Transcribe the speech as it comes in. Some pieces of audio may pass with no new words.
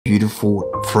beautiful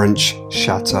French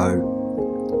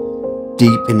chateau.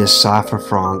 Deep in the south of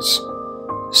France,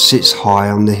 sits high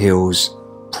on the hills,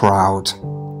 proud.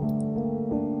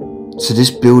 So this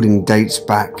building dates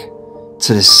back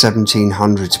to the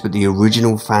 1700s, but the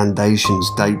original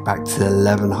foundations date back to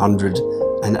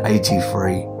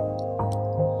 1183.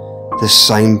 The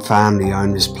same family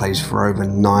owned this place for over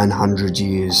 900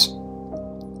 years.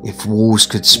 If walls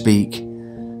could speak,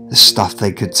 the stuff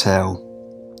they could tell.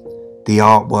 The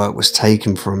artwork was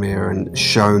taken from here and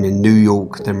shown in New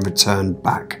York, then returned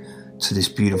back to this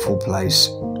beautiful place.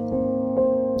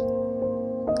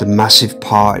 The massive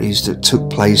parties that took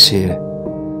place here.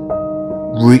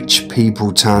 Rich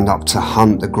people turned up to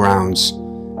hunt the grounds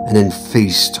and then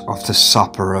feast after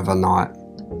supper of a night.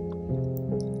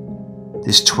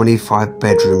 This 25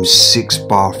 bedroom, 6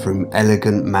 bathroom,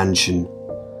 elegant mansion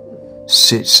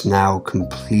sits now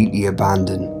completely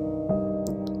abandoned.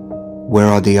 Where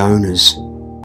are the owners?